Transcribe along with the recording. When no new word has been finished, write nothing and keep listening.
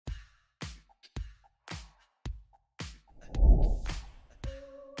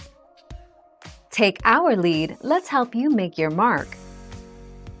Take our lead, let's help you make your mark.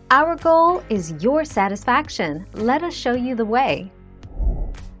 Our goal is your satisfaction. Let us show you the way.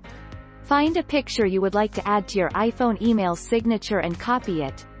 Find a picture you would like to add to your iPhone email signature and copy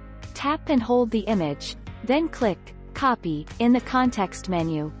it. Tap and hold the image, then click Copy in the context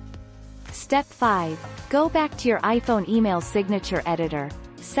menu. Step 5. Go back to your iPhone email signature editor,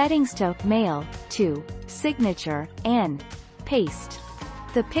 settings to Mail, to Signature, and paste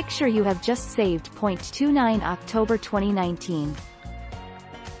the picture you have just saved. 29 October 2019.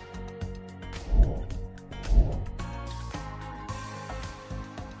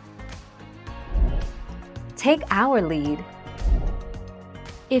 Take our lead.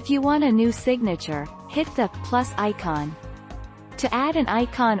 If you want a new signature, hit the plus icon. To add an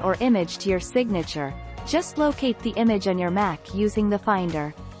icon or image to your signature, just locate the image on your Mac using the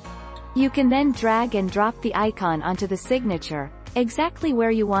Finder. You can then drag and drop the icon onto the signature, exactly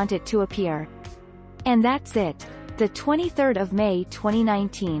where you want it to appear. And that's it. The 23rd of May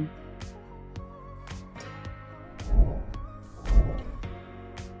 2019.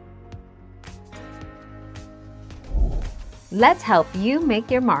 Let's help you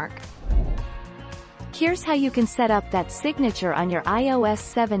make your mark. Here's how you can set up that signature on your iOS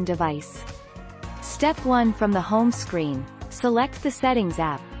 7 device. Step 1. From the home screen, select the Settings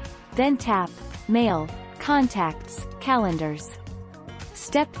app. Then tap Mail, Contacts, Calendars.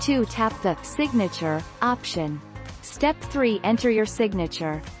 Step 2. Tap the Signature option. Step 3. Enter your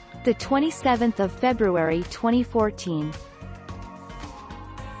signature. The 27th of February 2014.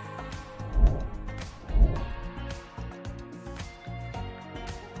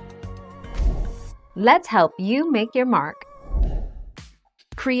 Let's help you make your mark.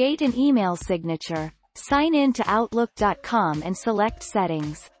 Create an email signature. Sign in to Outlook.com and select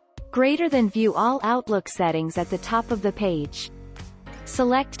Settings. Greater than view all Outlook settings at the top of the page.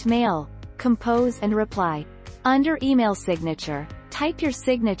 Select Mail, Compose and Reply. Under Email Signature, type your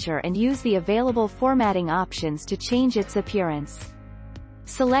signature and use the available formatting options to change its appearance.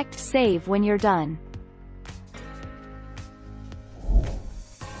 Select Save when you're done.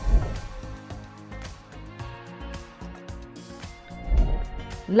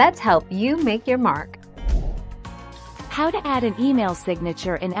 Let's help you make your mark. How to add an email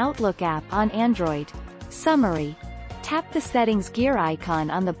signature in Outlook app on Android. Summary. Tap the Settings gear icon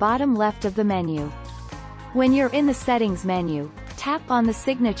on the bottom left of the menu. When you're in the Settings menu, tap on the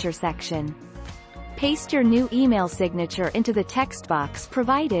Signature section. Paste your new email signature into the text box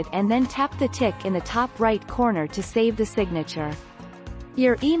provided and then tap the tick in the top right corner to save the signature.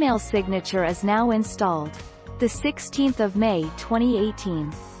 Your email signature is now installed. The 16th of May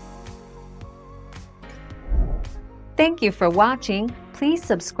 2018. Thank you for watching. Please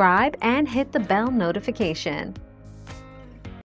subscribe and hit the bell notification.